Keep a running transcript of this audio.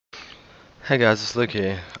Hey guys, it's Luke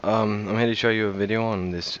here. I'm here to show you a video on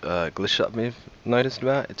this glitch that we've noticed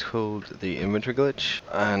about. It's called the inventory glitch,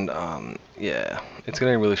 and yeah, it's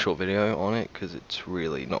gonna be a really short video on it because it's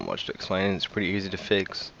really not much to explain. It's pretty easy to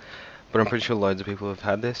fix, but I'm pretty sure loads of people have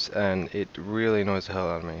had this, and it really annoys the hell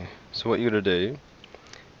out of me. So what you gotta do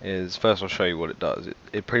is first I'll show you what it does.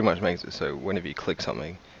 It pretty much makes it so whenever you click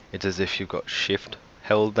something, it's as if you've got Shift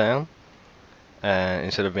held down. And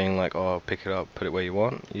instead of being like, oh, pick it up, put it where you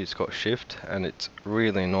want, you just got shift, and it's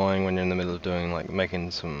really annoying when you're in the middle of doing like making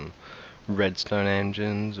some redstone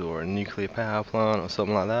engines or a nuclear power plant or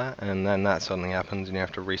something like that, and then that suddenly happens and you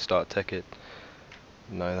have to restart Tekkit.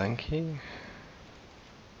 No thank you.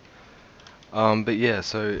 But yeah,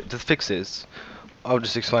 so to fix this, I'll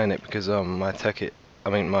just explain it because my Tekkit,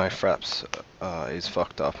 my fraps is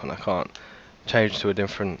fucked up and I can't change to a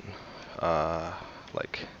different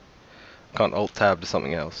like can't alt tab to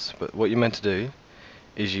something else. But what you're meant to do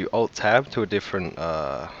is you alt tab to a different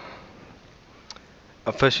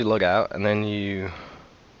first you log out and then you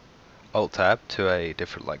alt tab to a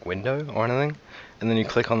different like window or anything, and then you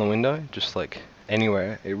click on the window just like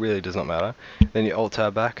anywhere, it really does not matter. Then you alt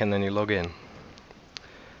tab back and then you log in.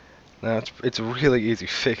 Now it's a really easy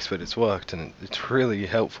fix, but it's worked and it's really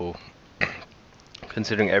helpful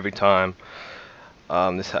considering every time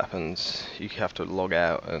this happens you have to log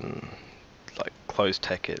out and like close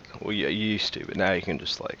Tekkit. Well, you used to, but now you can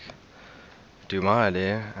just like do my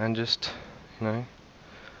idea and just, you know,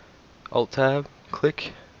 alt tab,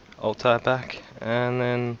 click, alt tab back, and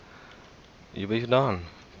then you'll be done.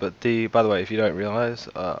 But by the way, if you don't realize,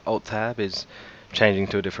 alt tab is changing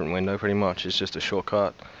to a different window pretty much. It's just a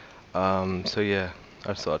shortcut. So yeah, I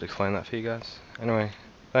just thought I'd explain that for you guys. Anyway,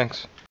 thanks.